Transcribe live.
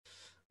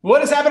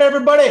What is happening,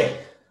 everybody?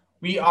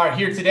 We are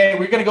here today.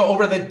 We're going to go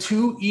over the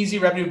 2 easy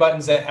revenue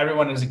buttons that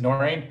everyone is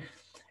ignoring.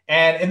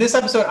 And in this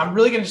episode, I'm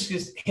really going to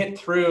just hit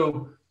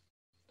through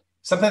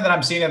something that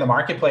I'm seeing in the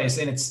marketplace,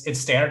 and it's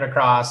standard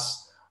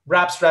across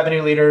reps,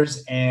 revenue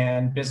leaders,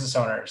 and business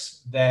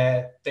owners,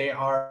 that they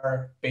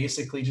are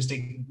basically just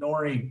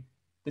ignoring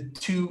the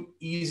 2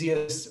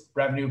 easiest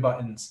revenue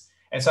buttons.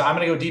 And so I'm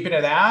going to go deep into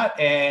that,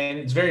 and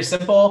it's very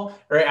simple,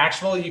 very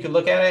actionable. You can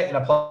look at it and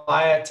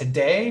apply it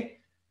today.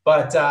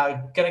 But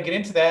going to get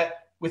into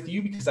that with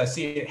you because I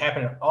see it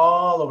happening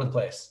all over the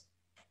place.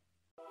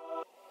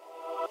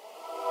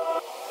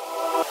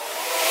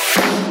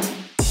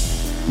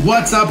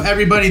 What's up,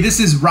 everybody? This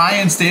is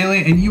Ryan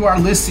Staley, and you are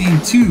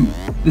listening to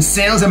the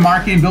Sales and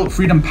Marketing Built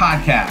Freedom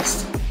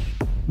podcast,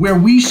 where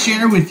we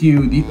share with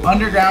you the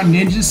underground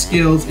ninja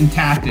skills and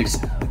tactics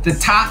that the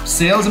top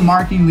sales and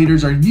marketing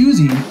leaders are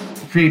using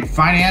to create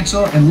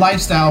financial and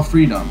lifestyle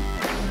freedom.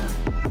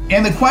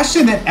 And the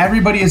question that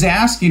everybody is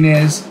asking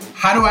is,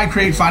 how do I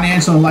create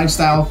financial and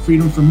lifestyle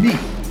freedom for me?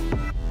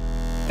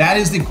 That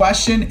is the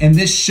question, and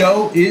this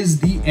show is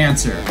the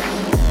answer.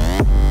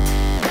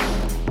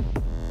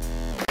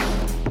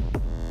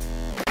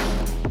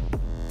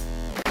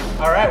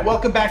 All right,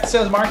 welcome back to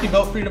Sales and Marketing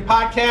Built Freedom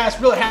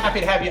podcast. Really happy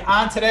to have you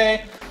on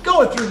today,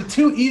 going through the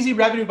 2 easy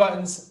revenue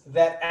buttons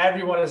that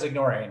everyone is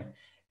ignoring.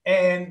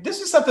 And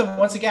this is something,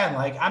 once again,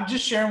 like I'm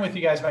just sharing with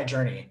you guys my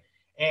journey.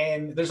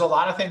 And there's a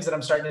lot of things that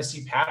I'm starting to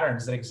see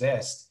patterns that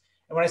exist.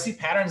 And when I see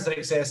patterns that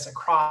exist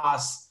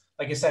across,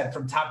 like I said,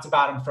 from top to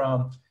bottom,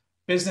 from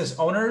business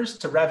owners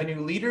to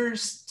revenue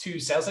leaders to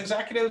sales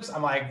executives,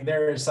 I'm like,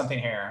 there is something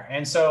here.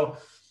 And so,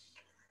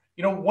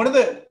 you know, one of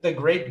the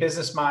great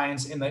business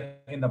minds in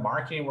the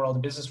marketing world, the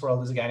business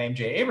world, is a guy named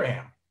Jay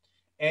Abraham.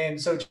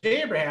 And so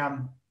Jay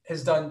Abraham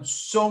has done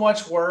so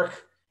much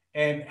work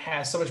and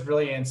has so much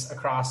brilliance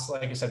across,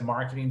 like I said,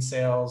 marketing,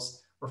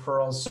 sales,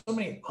 referrals, so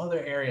many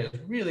other areas.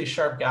 Really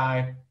sharp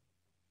guy.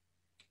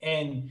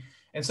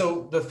 And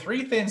so the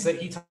 3 things that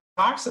he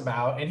talks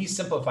about, and he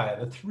simplified it,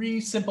 the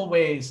 3 simple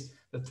ways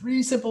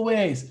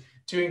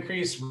to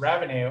increase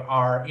revenue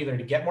are either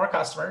to get more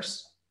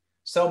customers,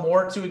 sell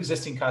more to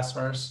existing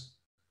customers,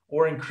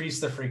 or increase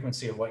the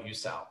frequency of what you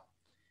sell.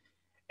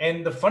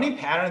 And the funny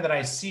pattern that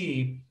I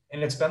see,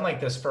 and it's been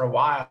like this for a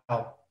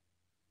while,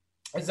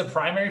 is the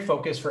primary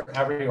focus for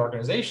every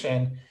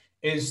organization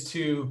is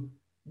to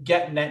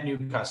get net new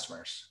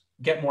customers,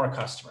 get more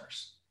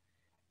customers.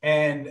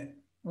 And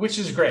which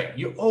is great.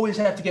 You always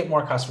have to get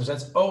more customers.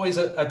 That's always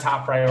a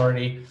top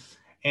priority.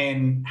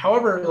 And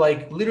however,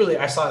 like literally,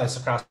 I saw this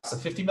across a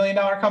 $50 million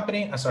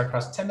company. I saw it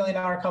across a $10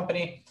 million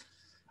company,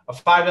 a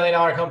 $5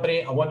 million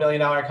company, a $1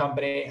 million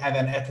company. And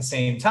then at the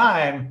same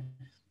time,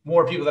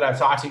 more people that I've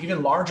talked to,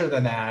 even larger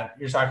than that,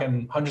 you're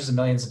talking hundreds of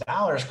millions of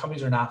dollars,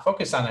 companies are not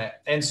focused on it.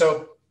 And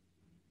so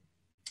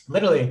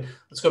literally,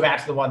 let's go back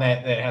to the one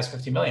that has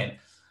 50 million.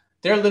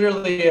 They're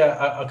literally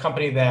a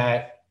company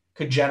that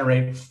could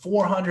generate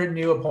 400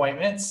 new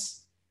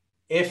appointments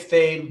if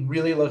they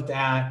really looked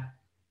at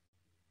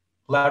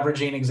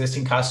leveraging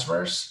existing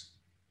customers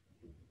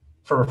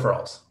for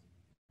referrals.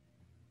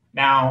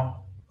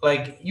 Now,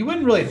 like you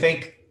wouldn't really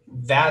think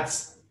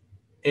that's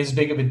as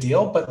big of a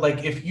deal, but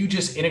like if you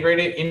just integrate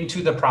it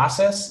into the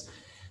process,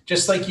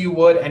 just like you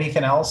would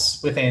anything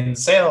else within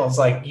sales,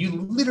 like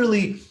you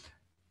literally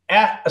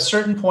at a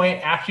certain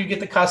point after you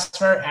get the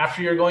customer,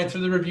 after you're going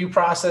through the review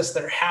process,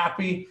 they're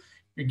happy,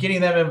 you're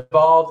getting them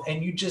involved,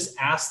 and you just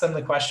ask them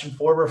the question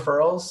for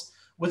referrals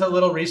with a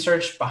little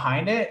research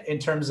behind it in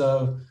terms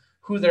of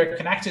who they're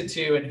connected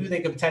to and who they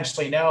could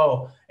potentially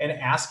know, and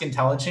ask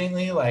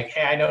intelligently, like,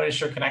 hey, I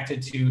noticed you're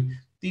connected to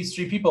these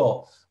 3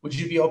 people. Would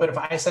you be open if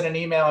I send an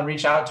email and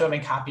reach out to them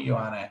and copy you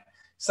on it?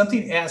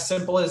 Something as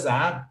simple as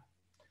that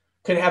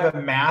could have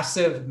a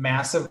massive,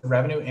 massive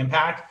revenue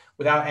impact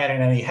without adding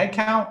any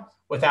headcount,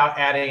 without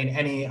adding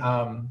any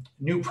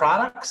new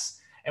products,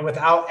 and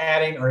without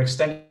adding or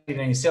extending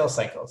any sales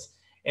cycles.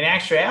 In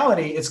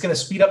actuality, it's going to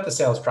speed up the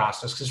sales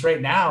process because right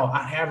now,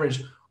 on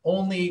average,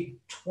 only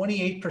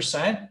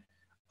 28%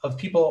 of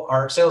people,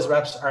 our sales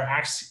reps, are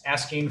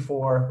asking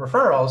for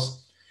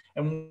referrals.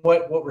 And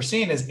what we're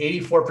seeing is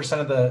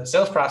 84% of the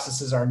sales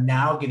processes are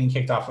now getting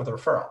kicked off with a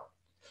referral.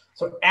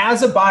 So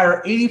as a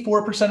buyer,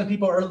 84% of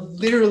people are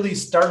literally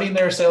starting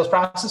their sales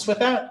process with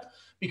that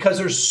because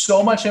there's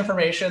so much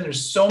information,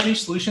 there's so many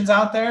solutions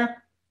out there.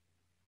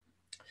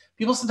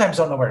 People sometimes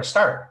don't know where to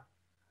start.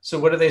 So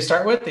what do they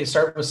start with? They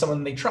start with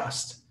someone they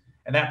trust.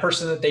 And that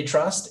person that they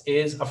trust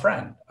is a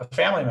friend, a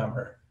family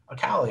member, a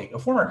colleague, a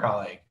former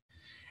colleague.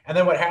 And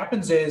then what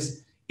happens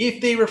is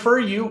if they refer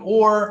you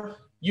or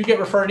you get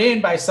referred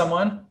in by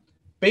someone,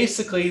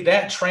 basically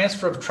that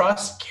transfer of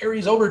trust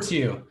carries over to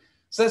you.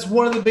 So that's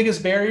one of the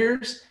biggest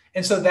barriers.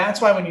 And so that's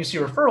why when you see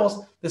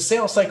referrals, the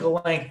sales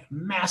cycle length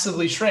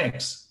massively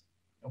shrinks.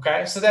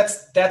 Okay. So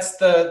that's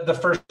the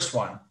first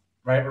one,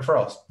 right?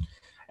 Referrals.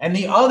 And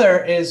the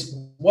other is,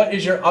 what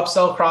is your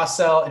upsell,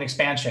 cross-sell, and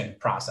expansion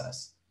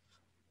process?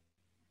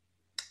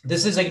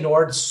 This is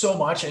ignored so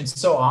much and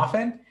so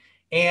often.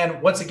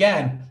 And once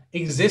again,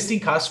 existing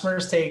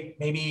customers take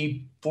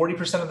maybe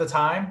 40% of the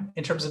time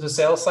in terms of the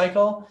sales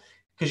cycle,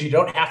 because you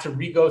don't have to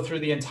re-go through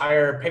the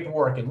entire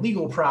paperwork and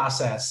legal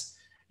process.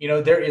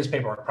 There is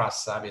paperwork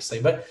process, obviously,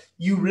 but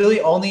you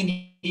really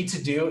only need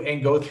to do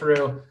and go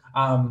through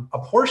a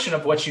portion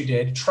of what you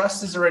did.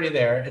 Trust is already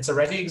there. It's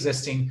already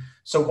existing.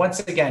 So once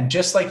again,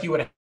 just like you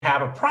would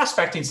have a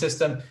prospecting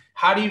system,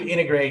 how do you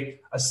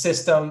integrate a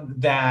system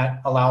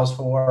that allows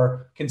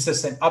for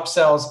consistent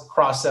upsells,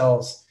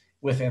 cross-sells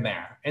within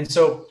there? And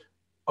so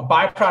a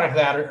byproduct of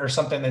that, or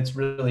something that's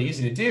really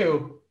easy to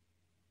do,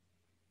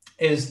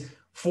 is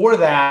for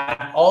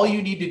that, all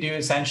you need to do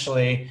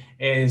essentially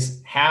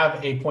is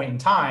have a point in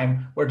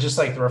time where, just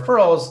like the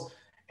referrals,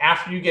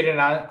 after you get in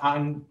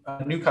on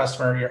a new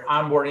customer, you're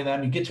onboarding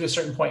them, you get to a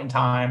certain point in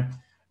time,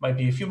 might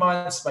be a few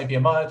months, might be a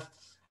month,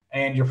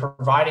 and you're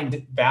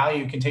providing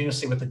value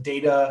continuously with the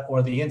data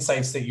or the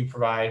insights that you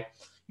provide.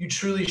 You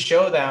truly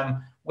show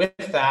them with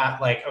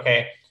that, like,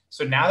 okay,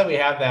 so now that we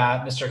have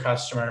that, Mr.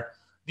 Customer,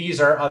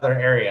 these are other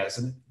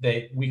areas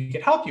that we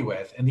could help you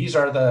with. And these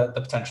are the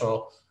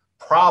potential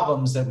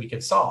problems that we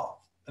could solve.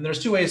 And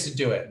there's two ways to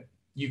do it.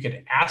 You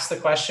could ask the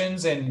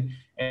questions and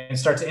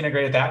start to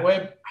integrate it that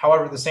way.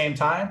 However, at the same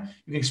time,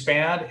 you can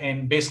expand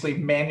and basically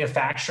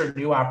manufacture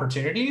new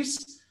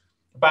opportunities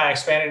by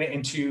expanding it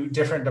into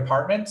different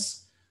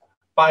departments,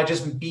 by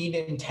just being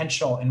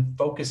intentional and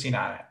focusing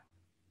on it.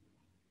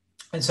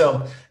 And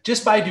so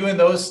just by doing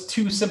those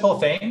two simple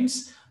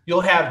things,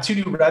 you'll have two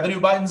new revenue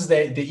buttons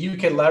that you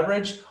can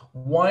leverage,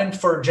 one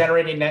for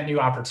generating net new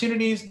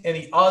opportunities and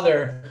the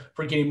other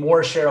for getting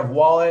more share of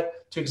wallet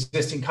to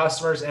existing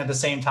customers and at the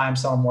same time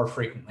selling more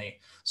frequently.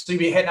 So you'll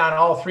be hitting on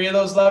all three of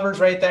those levers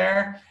right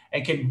there,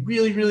 and can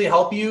really, really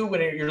help you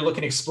when you're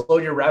looking to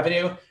explode your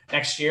revenue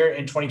next year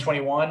in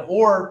 2021,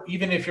 or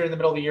even if you're in the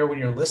middle of the year when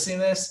you're listening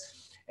to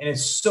this. And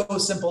it's so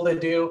simple to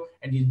do,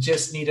 and you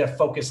just need to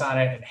focus on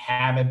it and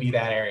have it be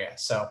that area.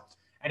 So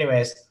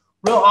anyways,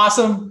 real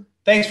awesome.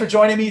 Thanks for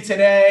joining me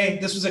today.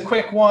 This was a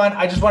quick one.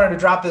 I just wanted to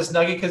drop this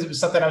nugget because it was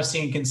something I was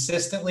seeing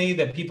consistently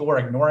that people were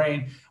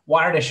ignoring.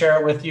 Wanted to share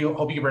it with you.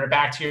 Hope you can bring it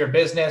back to your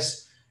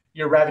business,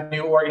 your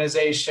revenue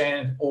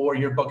organization, or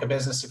your book of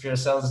business if you're a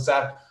sales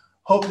exec.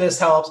 Hope this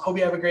helps. Hope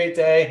you have a great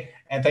day,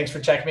 and thanks for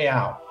checking me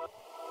out.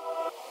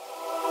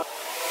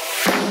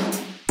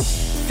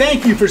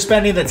 Thank you for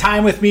spending the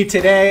time with me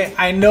today.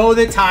 I know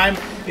that time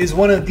is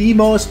one of the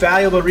most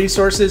valuable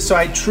resources, so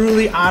I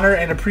truly honor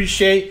and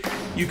appreciate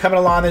you coming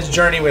along this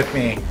journey with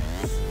me.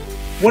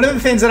 One of the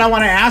things that I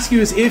want to ask you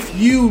is, if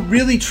you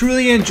really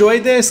truly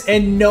enjoyed this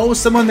and know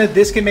someone that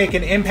this can make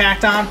an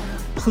impact on,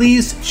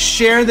 please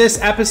share this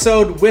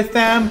episode with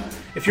them.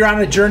 If you're on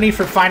a journey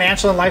for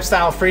financial and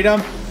lifestyle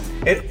freedom,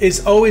 it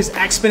is always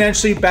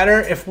exponentially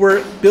better if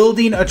we're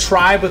building a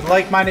tribe with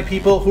like-minded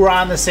people who are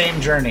on the same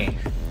journey.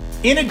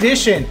 In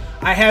addition,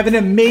 I have an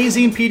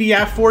amazing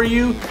PDF for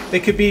you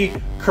that could be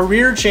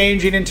career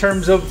changing in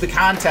terms of the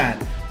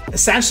content.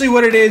 Essentially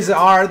what it is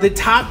are the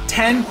top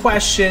 10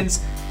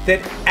 questions that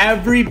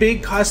every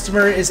big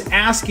customer is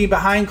asking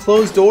behind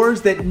closed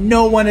doors that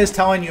no one is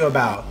telling you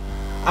about.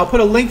 I'll put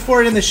a link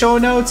for it in the show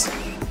notes,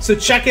 so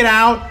check it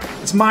out.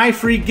 It's my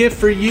free gift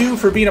for you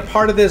for being a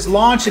part of this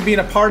launch and being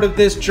a part of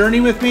this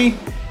journey with me,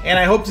 and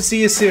I hope to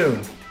see you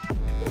soon.